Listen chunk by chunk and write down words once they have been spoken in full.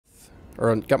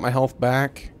Or got my health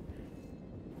back.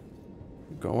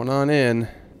 Going on in.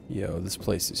 Yo, this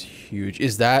place is huge.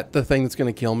 Is that the thing that's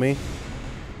gonna kill me?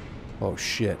 Oh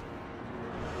shit.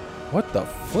 What the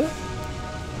flip?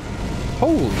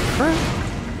 Holy crap.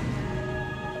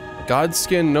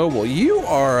 Godskin Noble, you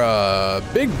are a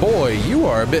big boy. You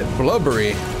are a bit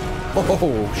blubbery.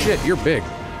 Oh shit, you're big.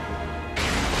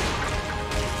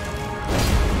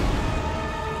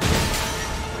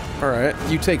 Alright,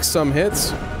 you take some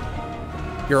hits.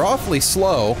 You're awfully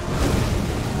slow.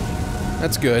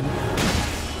 That's good.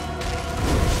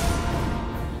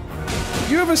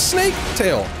 You have a snake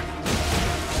tail.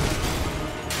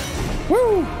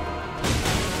 Woo!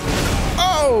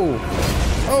 Oh!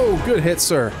 Oh, good hit,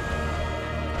 sir.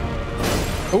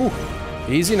 Ooh,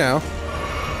 easy now.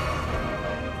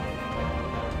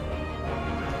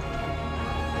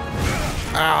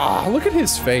 Ah, look at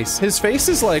his face. His face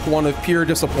is like one of pure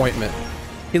disappointment.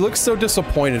 He looks so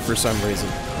disappointed for some reason.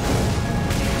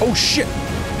 Oh, shit!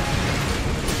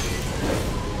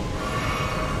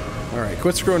 Alright,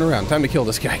 quit screwing around. Time to kill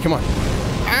this guy. Come on.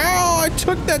 Ow! I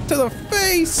took that to the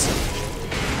face!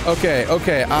 Okay,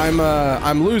 okay,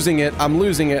 I'm losing it. I'm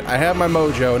losing it. I have my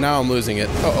mojo. Now I'm losing it.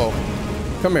 Uh-oh.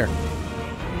 Come here.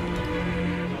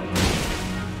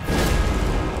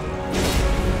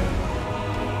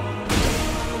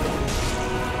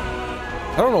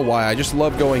 I don't know why. I just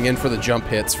love going in for the jump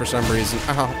hits for some reason.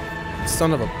 Ow.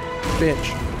 Son of a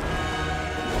bitch.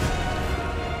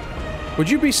 Would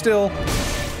you be still?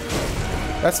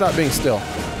 That's not being still.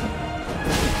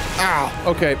 Ow.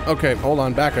 Okay, okay. Hold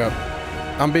on. Back up.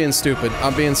 I'm being stupid.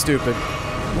 I'm being stupid.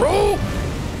 Roll!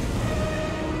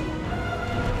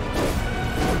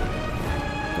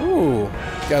 Ooh.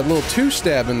 Got a little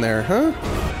two-stab in there, huh?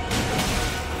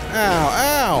 Ow,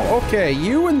 ow. Okay,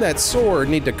 you and that sword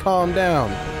need to calm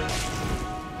down.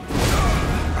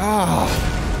 Ah.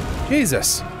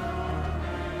 Jesus.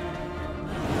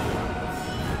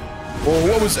 Whoa,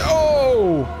 what was...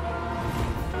 Oh!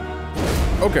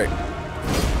 Okay.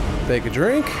 Take a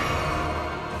drink.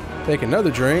 Take another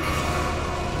drink.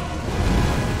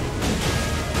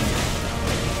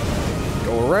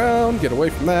 Go around, get away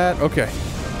from that. Okay.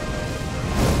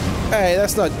 Hey,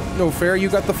 that's not no fair. You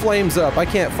got the flames up. I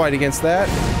can't fight against that.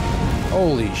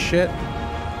 Holy shit.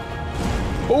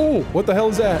 Oh, what the hell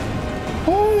is that?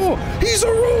 Oh, he's a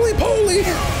roly-poly!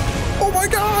 Oh my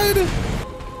god!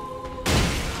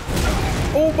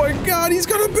 Oh my god, he's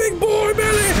got a big boy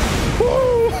belly!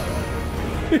 Woo!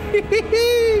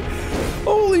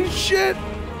 Holy shit!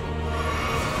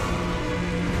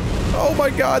 Oh my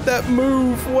god, that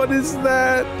move! What is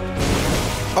that?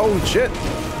 Oh shit!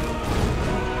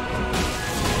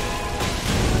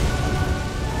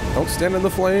 Don't stand in the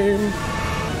flame.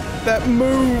 That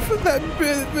move! That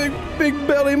big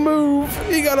belly move!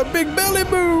 He got a big belly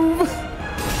move!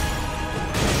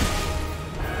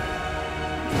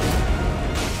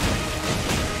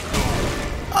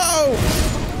 Oh!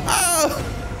 Oh!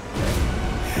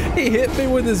 He hit me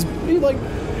with his, he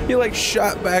like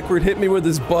shot backward, hit me with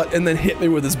his butt, and then hit me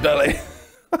with his belly.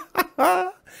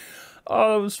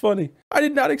 Oh, that was funny. I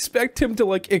did not expect him to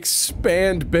like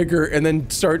expand bigger and then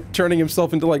start turning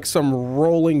himself into like some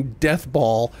rolling death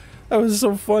ball. That was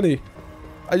so funny.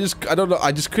 I don't know,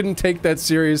 I just couldn't take that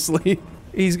seriously.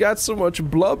 He's got so much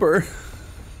blubber.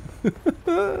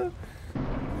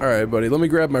 Alright, buddy, let me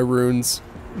grab my runes.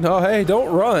 No, hey, don't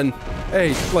run.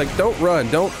 Hey, like, don't run.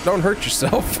 Don't hurt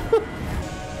yourself.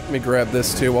 Let me grab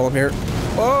this too while I'm here.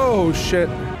 Oh, shit.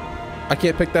 I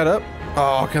can't pick that up?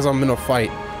 Oh, because I'm in a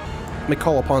fight. Let me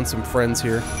call upon some friends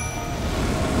here.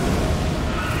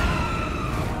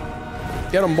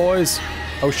 Get them, boys.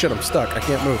 Oh, shit, I'm stuck. I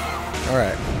can't move. All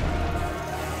right.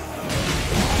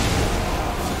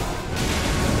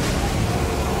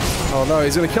 Oh, no,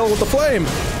 he's going to kill him with the flame.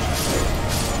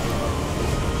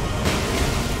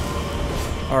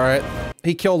 All right.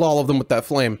 He killed all of them with that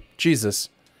flame. Jesus.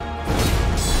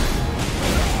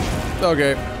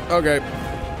 Okay. Okay.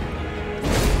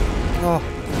 Oh,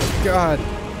 God.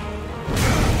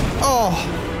 Oh.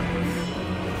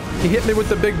 He hit me with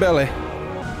the big belly.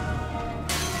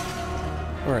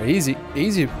 All right, easy.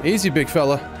 Easy. Easy, big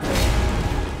fella.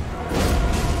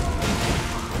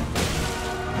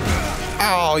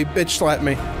 Ow, he bitch slapped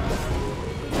me.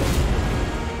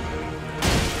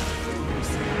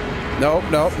 Nope,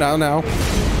 nope, now.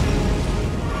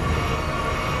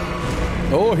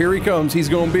 Oh, here he comes. He's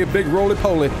gonna be a big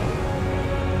roly-poly. Woo!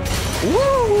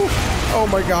 Oh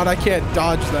my god, I can't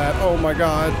dodge that. Oh my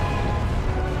god.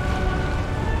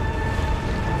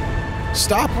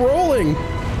 Stop rolling!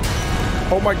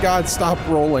 Oh my god, stop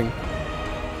rolling.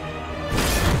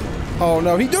 Oh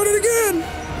no, he did it again!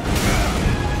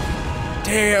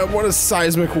 Damn, what a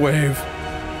seismic wave.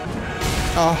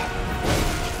 Oh.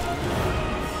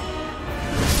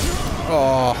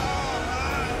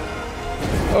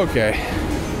 Okay.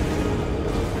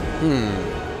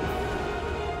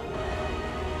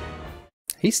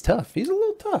 He's tough. He's a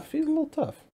little tough. He's a little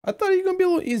tough. I thought he was gonna be a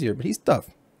little easier, but he's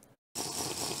tough.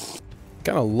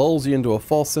 Kind of lulls you into a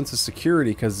false sense of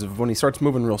security because of when he starts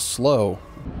moving real slow.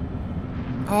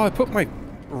 Oh, I put my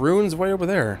runes way over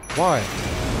there. Why?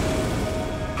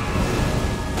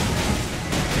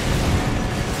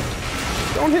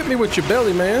 Don't hit me with your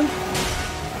belly, man.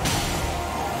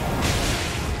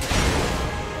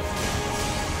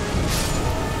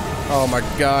 Oh my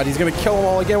god, he's gonna kill them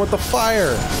all again with the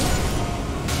fire.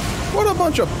 What a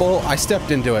bunch of bull. I stepped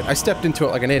into it. I stepped into it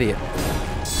like an idiot.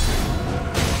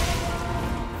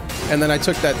 And then I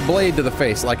took that blade to the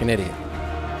face like an idiot.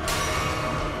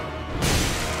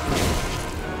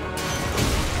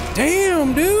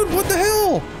 Damn, dude, what the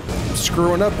hell? I'm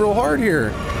screwing up real hard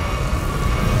here.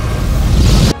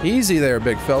 Easy there,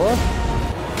 big fella.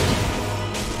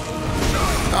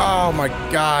 Oh my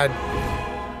god.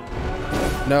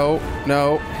 No,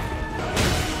 no.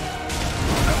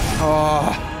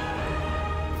 Oh.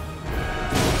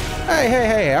 Hey, hey,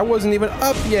 hey, I wasn't even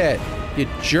up yet, you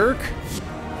jerk.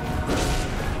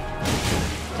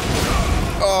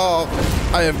 Oh,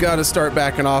 I have got to start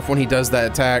backing off when he does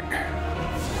that attack.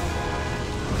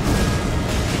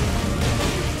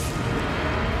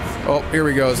 Oh, here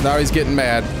he goes. Now he's getting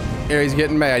mad. Here he's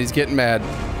getting mad. He's getting mad.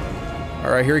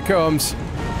 All right, here he comes.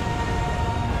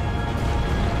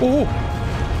 Oh.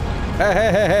 Hey,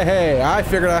 hey, hey, hey, hey. I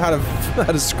figured out how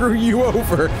to screw you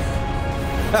over.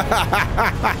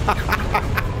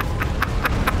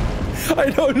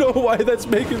 I don't know why that's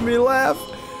making me laugh.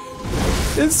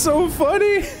 It's so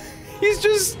funny. He's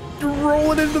just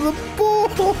rolling into the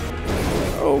pool.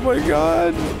 Oh my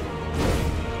god.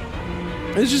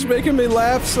 It's just making me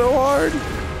laugh so hard.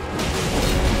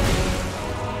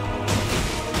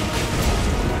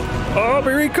 Oh,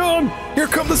 here he comes. Here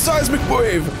comes the seismic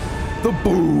wave. The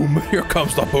boom. Here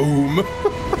comes the boom.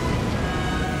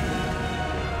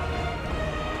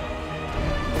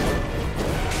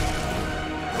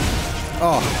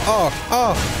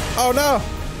 Oh no.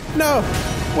 No.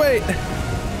 Wait.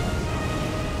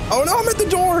 Oh no, I'm at the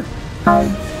door.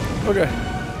 Okay.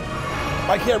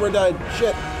 My camera died.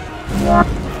 Shit.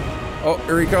 Oh,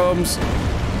 here he comes.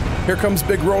 Here comes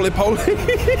big roly-poly.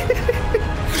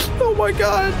 Oh my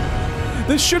god.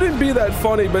 This shouldn't be that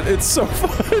funny, but it's so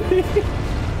funny.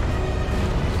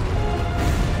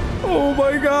 Oh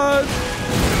my god.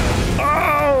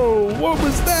 Oh, what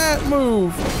was that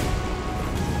move?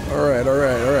 Alright,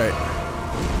 alright, alright.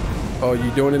 Oh,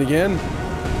 you doing it again?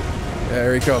 Yeah,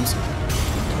 here he comes.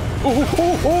 Oh,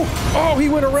 oh, oh, oh, he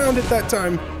went around it that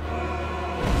time.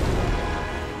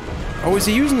 Oh, is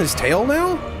he using his tail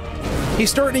now?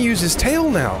 He's starting to use his tail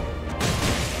now.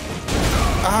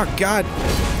 Ah, god.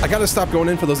 I gotta stop going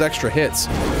in for those extra hits.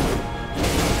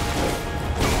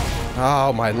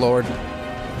 Oh, my lord.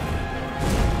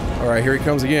 Alright, here he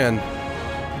comes again.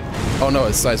 Oh, no,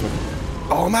 it's seismic.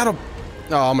 Oh, I'm out of...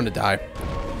 Oh, I'm gonna die.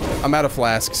 I'm out of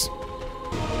flasks.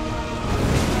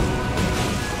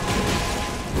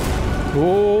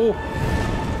 Oh.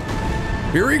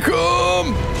 Here he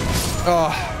come!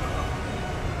 Oh.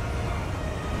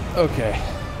 Okay.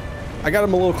 I got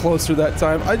him a little closer that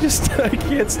time. I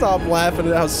can't stop laughing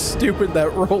at how stupid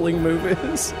that rolling move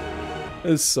is.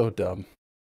 It's so dumb.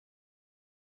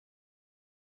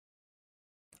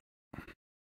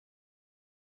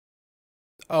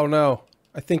 Oh no.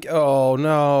 I think, oh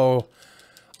no.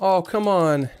 Oh, come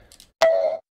on.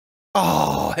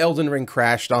 Oh, Elden Ring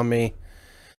crashed on me.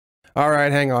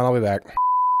 Alright, hang on, I'll be back.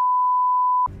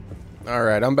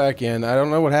 Alright, I'm back in. I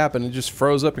don't know what happened, it just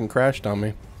froze up and crashed on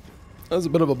me. That was a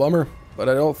bit of a bummer, but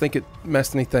I don't think it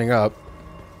messed anything up.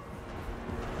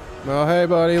 Oh, hey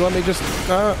buddy, let me just,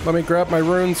 let me grab my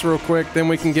runes real quick, then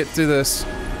we can get to this.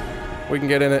 We can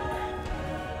get in it.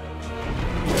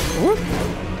 Whoop.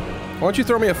 Why don't you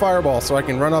throw me a fireball so I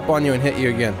can run up on you and hit you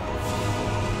again?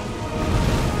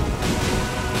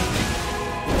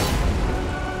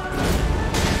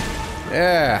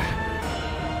 Yeah.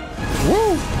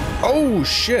 Woo! Oh,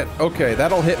 shit. Okay,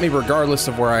 that'll hit me regardless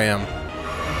of where I am.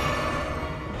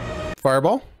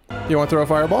 Fireball? You want to throw a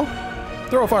fireball?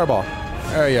 Throw a fireball.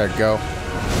 There you go.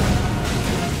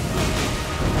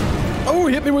 Oh,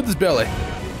 he hit me with his belly.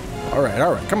 All right,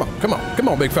 all right. Come on, come on. Come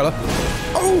on, big fella.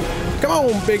 Oh, come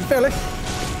on, big fella.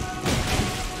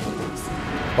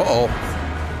 Uh-oh.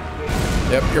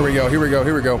 Yep, here we go, here we go,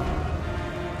 here we go.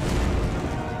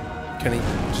 Can he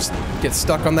just get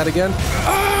stuck on that again?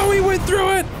 Oh, he went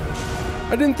through it!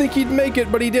 I didn't think he'd make it,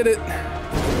 but he did it.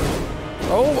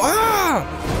 Oh, ah!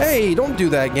 Hey, don't do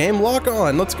that, game. Lock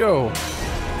on. Let's go.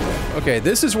 Okay,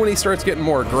 this is when he starts getting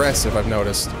more aggressive, I've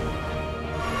noticed.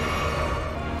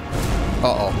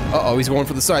 Uh-oh. Uh-oh, he's going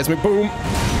for the seismic. Boom!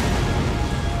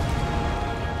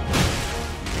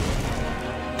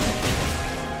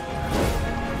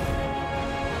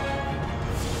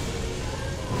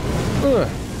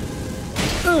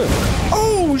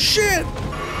 Oh, shit!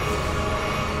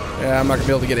 Yeah, I'm not gonna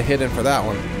be able to get a hit in for that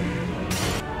one.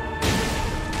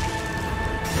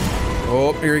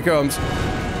 Oh, here he comes.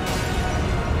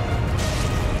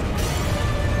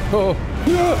 Oh,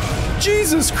 yeah.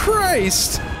 Jesus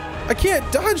Christ! I can't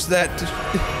dodge that.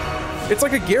 It's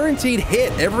like a guaranteed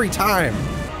hit every time.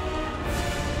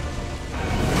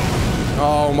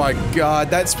 Oh my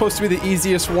god, that's supposed to be the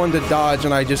easiest one to dodge,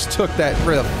 and I just took that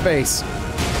for the face.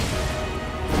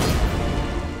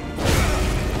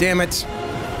 Damn it.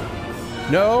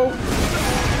 No.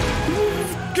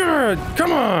 Good.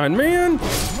 Come on, man.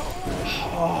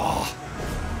 Oh.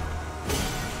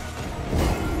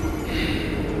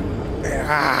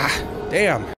 Ah,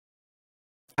 damn.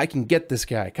 I can get this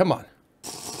guy. Come on.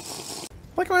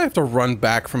 Like I have to run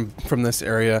back from this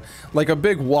area, like a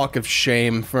big walk of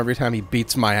shame from every time he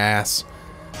beats my ass.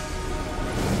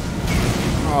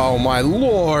 Oh my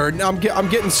lord! I'm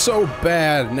getting so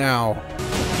bad now.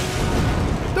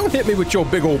 Don't hit me with your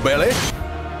big old belly.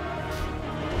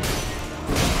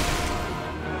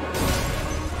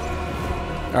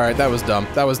 All right, that was dumb.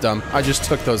 That was dumb. I just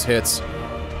took those hits.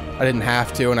 I didn't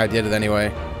have to, and I did it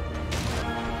anyway.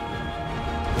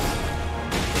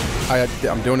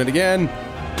 I'm doing it again.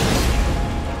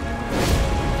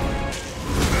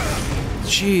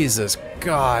 Jesus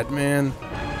God, man.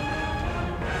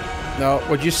 No,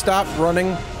 would you stop running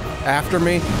after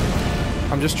me?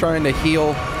 I'm just trying to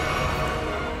heal.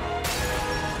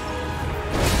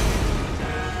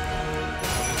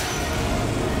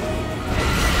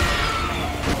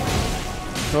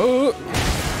 Oh.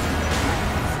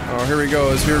 Oh, here he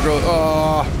goes. Here goes.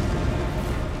 Oh.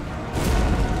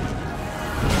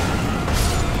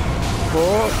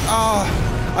 Oh.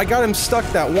 Ah. I got him stuck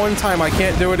that one time. I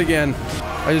can't do it again.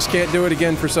 I just can't do it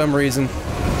again for some reason.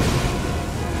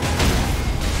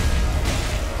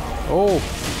 Oh.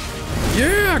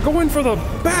 Yeah, go in for the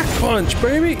back punch,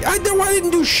 baby. I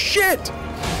didn't do shit.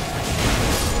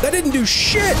 That didn't do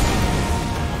shit.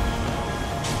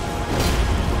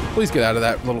 Please get out of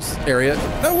that little area.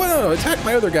 No, no, attack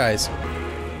my other guys.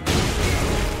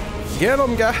 Get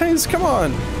them, guys. Come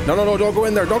on. No, no, no, don't go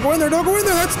in there. Don't go in there. Don't go in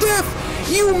there. That's death.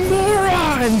 You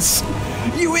morons.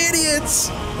 You idiots.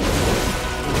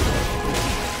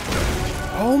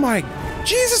 Oh my,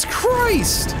 Jesus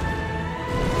Christ.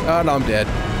 Oh, no, I'm dead.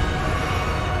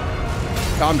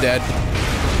 I'm dead.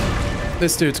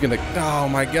 This dude's gonna, oh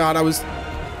my God, I was.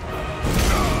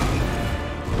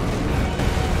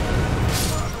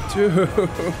 Dude,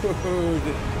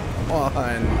 come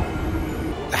on.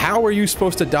 How are you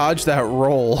supposed to dodge that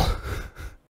roll?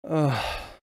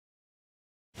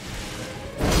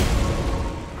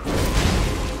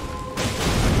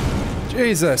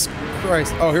 Jesus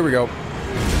Christ. Oh, here we go.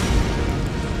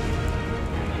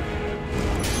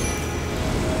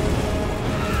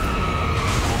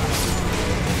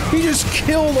 He just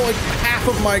killed like half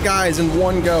of my guys in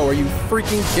one go. Are you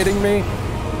freaking kidding me?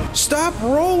 Stop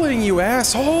rolling, you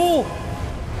asshole!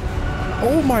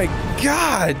 Oh my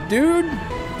God, dude!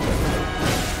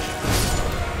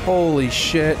 Holy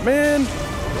shit, man!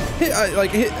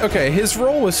 Okay, his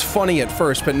roll was funny at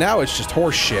first, but now it's just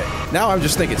horse shit. Now I'm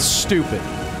just thinking it's stupid.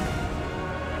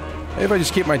 Maybe if I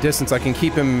just keep my distance, I can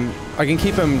keep him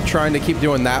trying to keep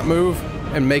doing that move,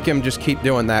 and make him just keep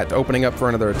doing that, opening up for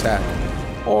another attack.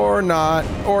 Or not,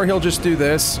 or he'll just do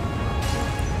this.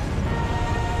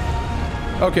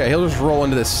 Okay, he'll just roll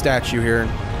into this statue here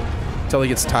until he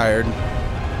gets tired.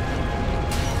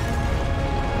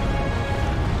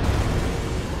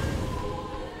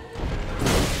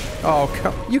 Oh,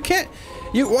 come, you can't,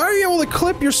 why are you able to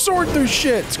clip your sword through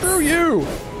shit? Screw you!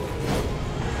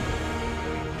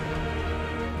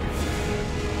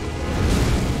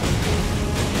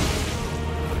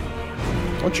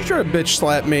 Don't you try to bitch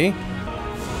slap me.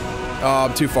 Oh,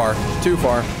 I'm too far. Too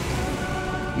far.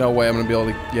 No way I'm gonna be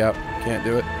able to, yep. Can't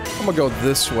do it. I'm gonna go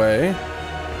this way.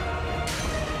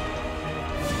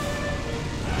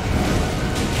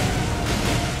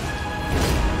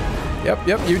 Yep,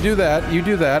 yep, you do that. You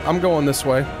do that. I'm going this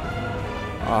way.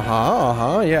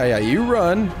 Uh-huh, yeah, yeah, you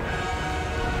run.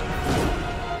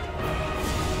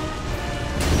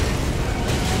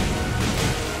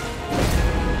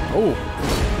 Oh.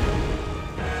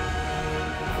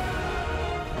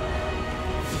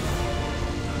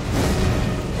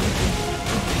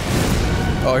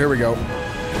 Oh, here we go.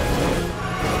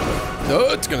 Oh,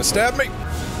 it's gonna stab me.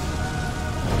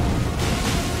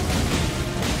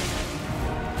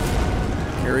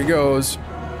 Here he goes.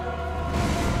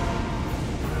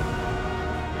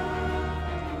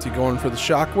 Is he going for the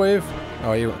shockwave?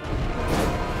 Oh, you.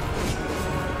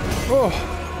 Oh,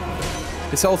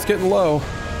 his health's getting low.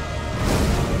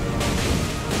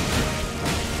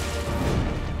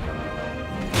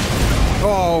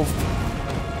 Oh.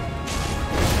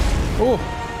 Oh.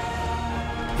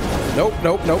 Nope,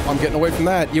 nope, nope. I'm getting away from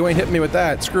that. You ain't hitting me with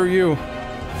that. Screw you.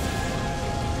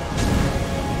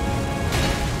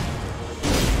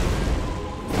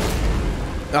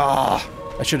 Ah,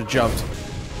 I should have jumped.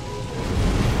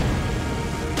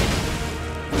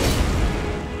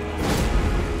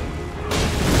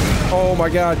 Oh my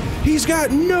god. He's got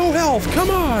no health.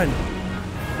 Come on.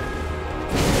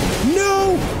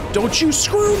 No! Don't you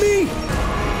screw me!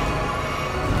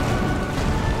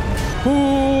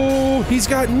 Ooh, he's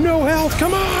got no health.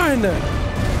 Come on!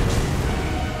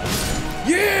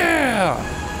 Yeah!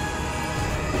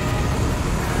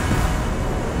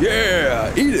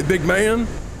 Yeah! Eat it, big man!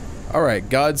 Alright,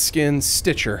 Godskin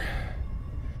Stitcher.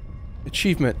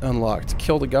 Achievement unlocked.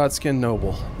 Kill the Godskin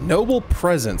Noble. Noble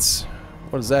Presence.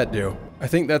 What does that do? I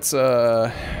think that's,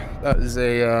 that is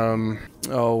a,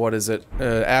 oh, what is it?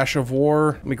 Ash of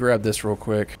War? Let me grab this real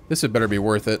quick. This had better be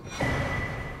worth it.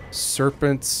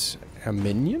 Serpent's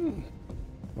Aminion?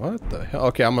 What the hell?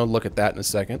 Okay, I'm gonna look at that in a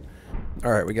second.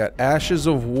 Alright, we got Ashes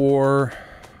of War.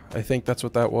 I think that's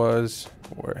what that was.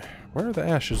 Where are the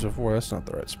Ashes of War? That's not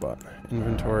the right spot.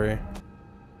 Inventory.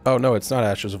 Oh, no, it's not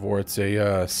Ashes of War. It's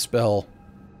a, spell.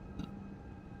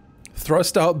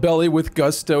 Thrust out belly with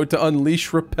gusto to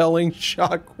unleash repelling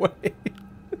shockwave.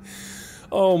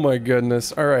 Oh my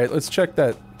goodness. Alright, let's check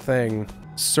that thing.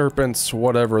 Serpents,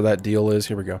 whatever that deal is.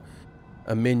 Here we go.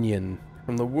 A minion.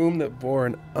 From the womb that bore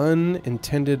an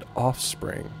unintended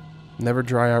offspring. Never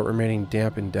dry out, remaining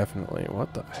damp indefinitely.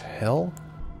 What the hell?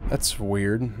 That's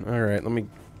weird. Alright, let me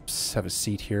have a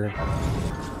seat here.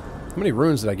 How many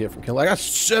runes did I get from kill? I got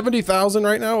 70,000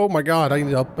 right now? Oh my god, I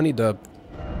need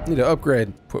to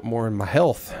upgrade. Put more in my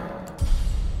health.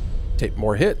 Take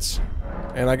more hits.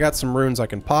 And I got some runes I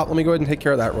can pop. Let me go ahead and take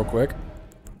care of that real quick.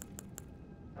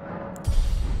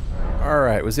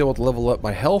 Alright, was able to level up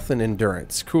my health and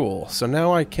endurance. Cool. So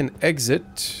now I can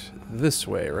exit this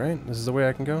way, right? This is the way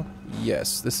I can go?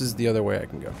 Yes, this is the other way I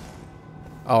can go.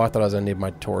 Oh, I thought I was gonna need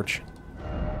my torch.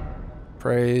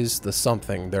 Praise the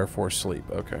something, therefore sleep.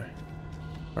 Okay.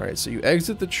 Alright, so you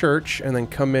exit the church and then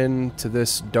come into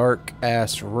this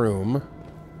dark-ass room.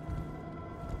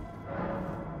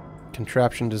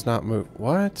 Contraption does not move.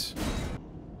 What?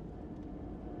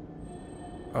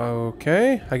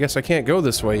 Okay, I guess I can't go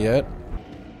this way yet.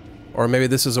 Or maybe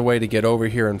this is a way to get over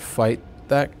here and fight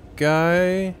that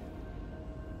guy?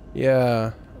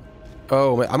 Yeah.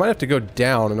 Oh, I might have to go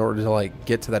down in order to, like,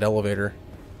 get to that elevator.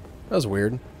 That was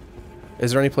weird.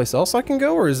 Is there any place else I can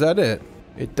go, or is that it?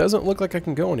 It doesn't look like I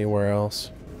can go anywhere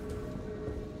else.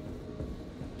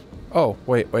 Oh,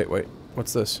 wait.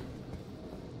 What's this?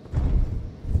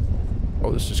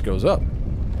 Oh, this just goes up.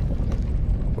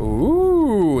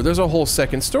 Ooh, there's a whole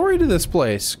second story to this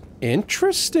place.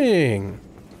 Interesting.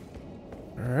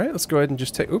 Alright, let's go ahead and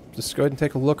just take... Oop, let's go ahead and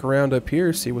take a look around up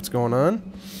here, see what's going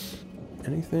on.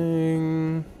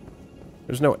 Anything...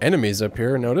 There's no enemies up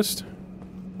here, noticed.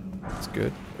 That's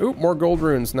good. Oop, more gold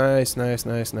runes. Nice, nice,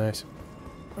 nice, nice.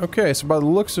 Okay, so by the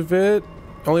looks of it,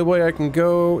 only way I can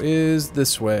go is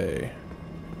this way.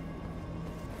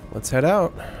 Let's head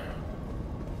out.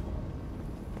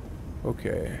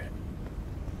 Okay.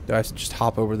 Do I just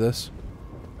hop over this?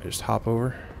 I just hop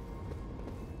over?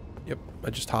 Yep, I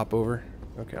just hop over.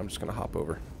 Okay, I'm just gonna hop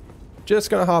over. Just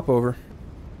gonna hop over.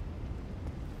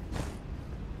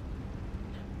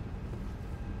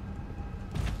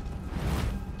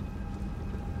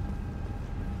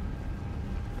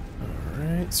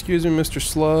 Alright, excuse me, Mr.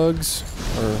 Slugs.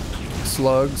 Or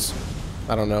Slugs.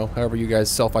 I don't know, however you guys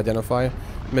self-identify.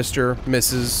 Mr.,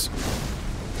 Mrs.,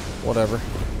 whatever.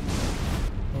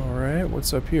 Alright,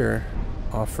 what's up here?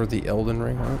 Offer the Elden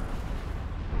Ring, huh?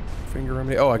 Finger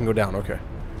remedy. Oh, I can go down, okay.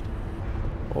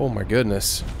 Oh my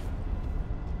goodness.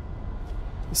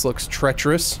 This looks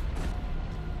treacherous.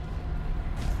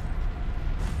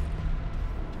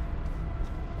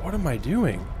 What am I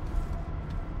doing?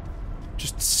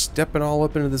 Just stepping all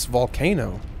up into this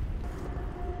volcano.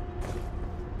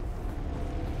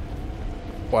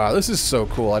 Wow, this is so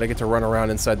cool. I didn't get to run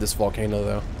around inside this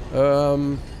volcano,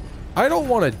 though. I don't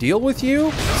want to deal with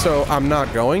you, so I'm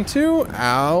not going to.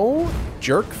 Ow.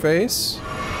 Jerk face.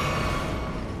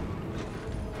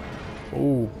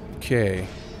 Okay.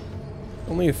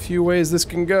 Only a few ways this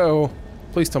can go.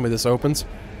 Please tell me this opens.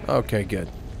 Okay, good.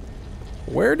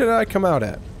 Where did I come out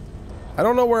at? I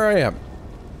don't know where I am.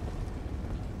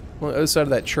 Well, the other side of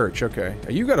that church, okay.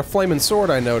 You got a flaming sword,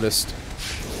 I noticed.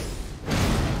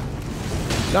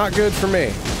 Not good for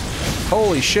me.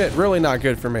 Holy shit, really not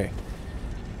good for me.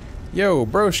 Yo,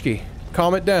 broski,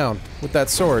 calm it down with that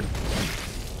sword.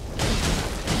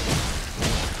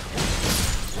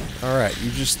 Alright,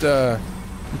 you just, you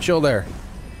chill there.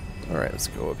 Alright, let's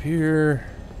go up here.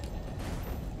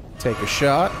 Take a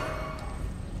shot.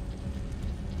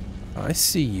 I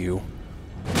see you.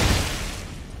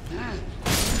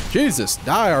 Jesus,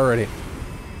 die already.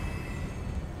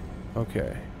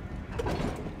 Okay.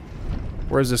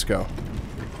 Where does this go?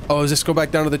 Oh, does this go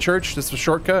back down to the church? This is a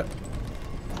shortcut?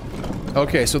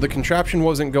 Okay, so the contraption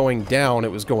wasn't going down,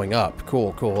 it was going up.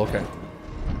 Cool, cool, okay.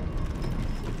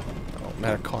 Oh, I'm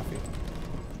out of coffee.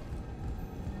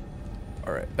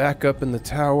 Alright, back up in the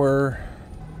tower.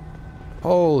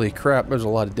 Holy crap, there's a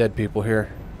lot of dead people here.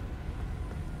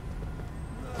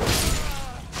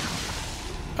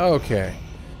 Okay.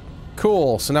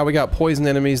 Cool, so now we got poison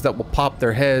enemies that will pop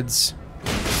their heads.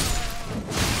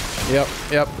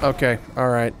 Yep, okay,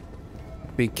 alright.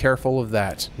 Be careful of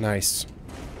that. Nice.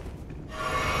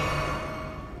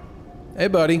 Hey,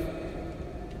 buddy.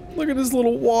 Look at his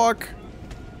little walk.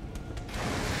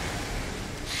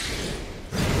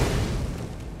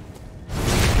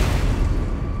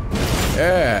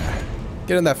 Yeah.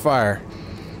 Get in that fire.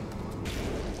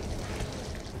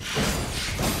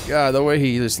 God, the way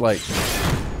he just like...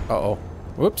 Uh-oh.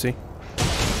 Whoopsie.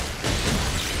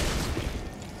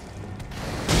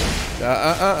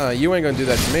 You ain't gonna do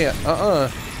that to me.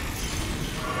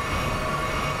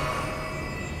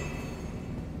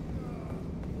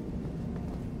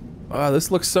 Wow, this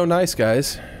looks so nice,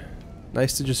 guys.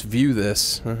 Nice to just view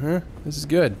this. This is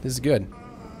good. This is good.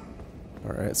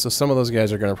 Alright, so some of those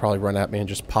guys are gonna probably run at me and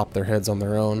just pop their heads on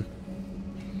their own.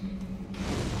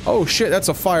 Oh shit, that's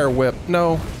a fire whip.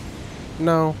 No.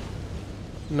 No.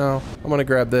 No. I'm gonna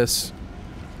grab this.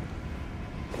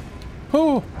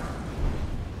 Oh!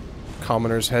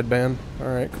 Commoner's headband.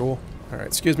 Alright, cool. Alright,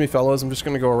 excuse me, fellas. I'm just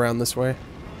gonna go around this way.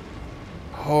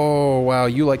 Oh, wow,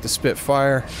 you like to spit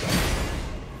fire.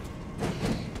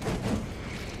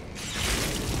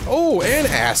 Oh, and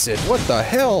acid! What the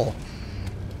hell?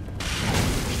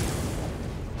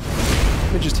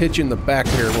 Let me just hit you in the back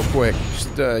here real quick.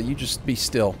 Just, you just be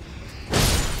still.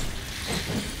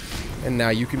 And now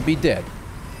you can be dead.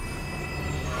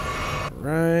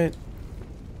 Right.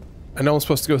 I know I'm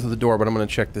supposed to go through the door, but I'm gonna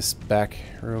check this back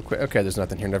real quick. Okay, there's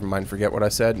nothing here. Never mind. Forget what I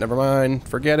said. Never mind.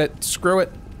 Forget it. Screw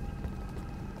it.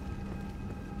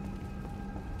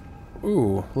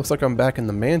 Ooh, looks like I'm back in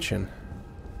the mansion.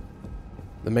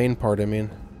 The main part, I mean.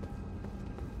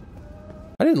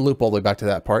 I didn't loop all the way back to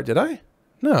that part, did I?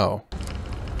 No.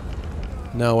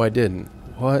 No, I didn't.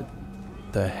 What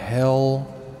the hell?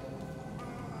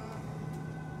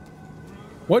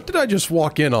 What did I just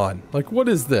walk in on? Like, what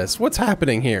is this? What's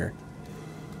happening here?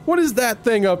 What is that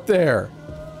thing up there?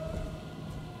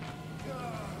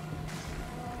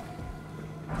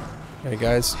 Hey,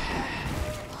 guys.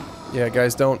 Yeah,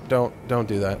 guys, don't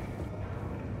do that.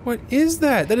 What is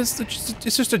that? That is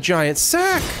it's just a giant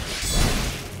sack.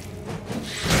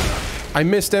 I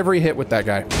missed every hit with that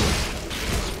guy.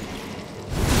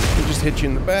 He just hit you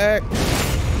in the back.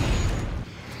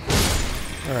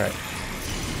 All right.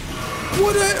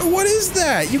 What is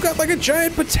that? You got like a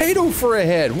giant potato for a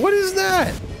head. What is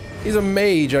that? He's a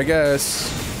mage, I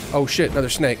guess. Oh shit, another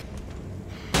snake.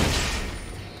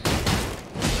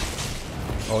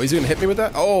 Oh, he's gonna hit me with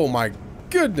that? Oh my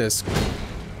goodness.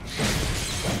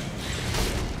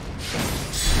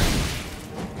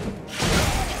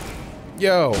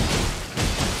 Yo.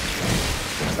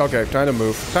 Okay, time to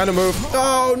move. Time to move.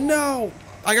 Oh no!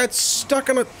 I got stuck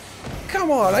on a...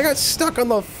 Come on, I got stuck on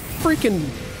the freaking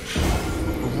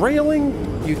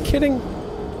railing? You kidding?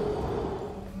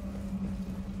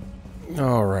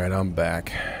 Alright, I'm back.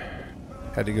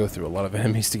 Had to go through a lot of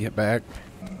enemies to get back.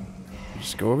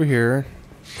 Just go over here.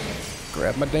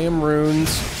 Grab my damn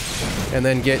runes. And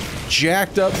then get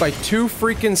jacked up by two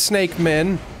freaking snake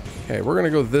men. Okay, we're gonna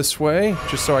go this way,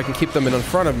 just so I can keep them in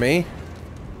front of me.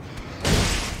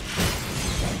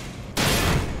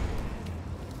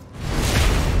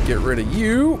 Get rid of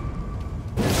you.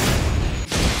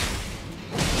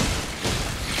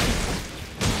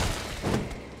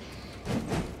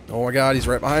 Oh my god, he's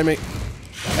right behind me.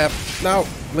 F. No,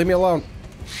 leave me alone.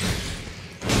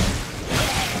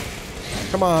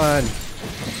 Come on.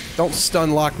 Don't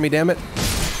stun lock me, damn it.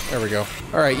 There we go.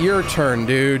 Alright, your turn,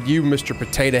 dude. You Mr.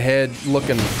 Potato Head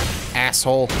looking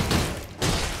asshole.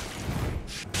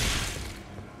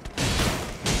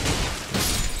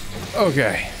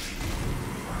 Okay.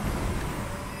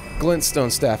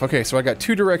 Glintstone staff. Okay, so I got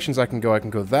two directions I can go. I can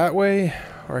go that way,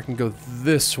 or I can go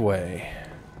this way.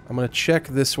 I'm gonna check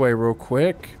this way real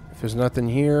quick. If there's nothing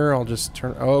here, I'll just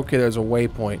turn... Oh, okay, there's a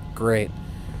waypoint. Great.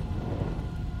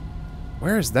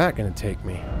 Where is that gonna take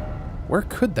me? Where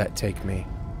could that take me?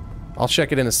 I'll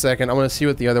check it in a second. I'm gonna see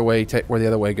what the other way where the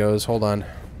other way goes. Hold on.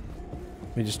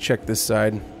 Let me just check this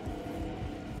side.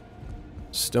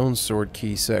 Stone sword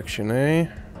key section, eh?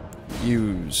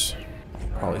 Use.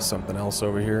 Probably something else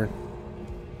over here.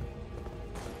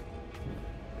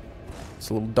 It's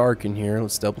a little dark in here.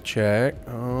 Let's double check.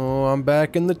 Oh, I'm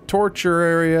back in the torture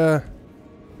area.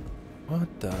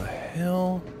 What the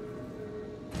hell?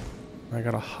 I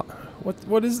got a...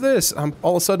 What is this? I'm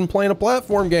all of a sudden playing a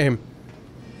platform game.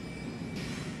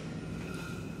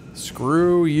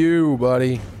 Screw you,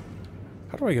 buddy.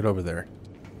 How do I get over there?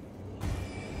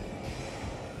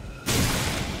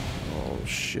 Oh,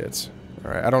 shit.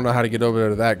 Alright, I don't know how to get over there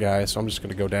to that guy, so I'm just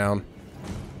gonna go down.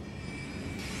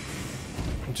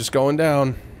 I'm just going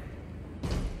down.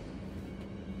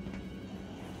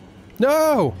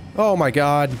 No! Oh my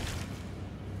god.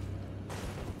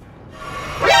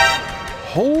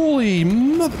 Holy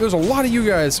mother, there's a lot of you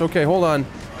guys. Okay, hold on.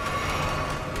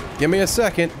 Give me a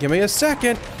second. Give me a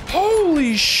second.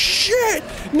 Holy shit!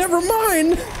 Never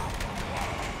mind!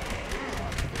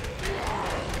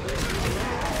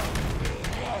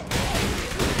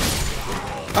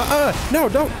 No,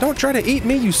 don't try to eat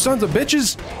me, you sons of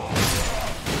bitches!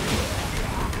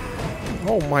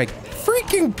 Oh my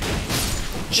freaking...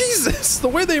 Jesus! The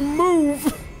way they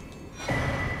move!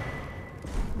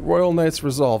 Royal Knight's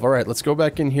Resolve. Alright, let's go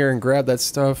back in here and grab that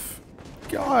stuff.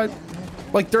 God.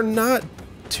 Like, they're not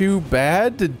too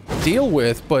bad to deal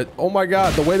with, but oh my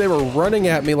god, the way they were running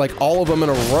at me, like all of them in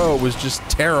a row, was just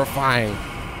terrifying.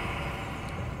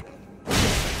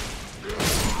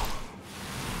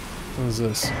 What is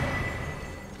this?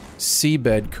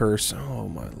 Seabed curse. Oh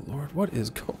my lord, what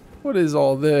is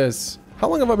all this? How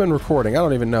long have I been recording? I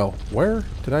don't even know. Where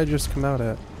did I just come out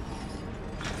at?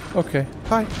 Okay,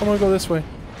 hi, I'm gonna go this way.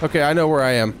 Okay, I know where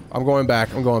I am. I'm going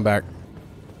back, I'm going back.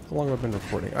 How long have I been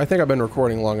recording? I think I've been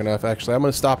recording long enough, actually. I'm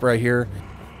gonna stop right here.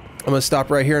 I'm gonna stop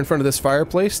right here in front of this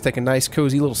fireplace, take a nice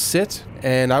cozy little sit,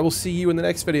 and I will see you in the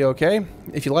next video, okay?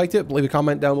 If you liked it, leave a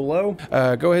comment down below.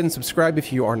 Go ahead and subscribe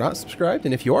if you are not subscribed,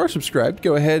 and if you are subscribed,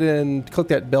 go ahead and click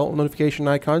that bell notification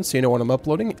icon so you know when I'm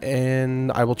uploading,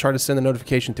 and I will try to send a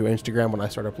notification to Instagram when I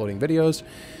start uploading videos,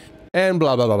 and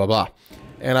blah, blah, blah, blah, blah.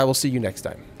 And I will see you next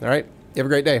time, all right? You have a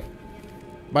great day.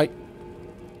 Bye.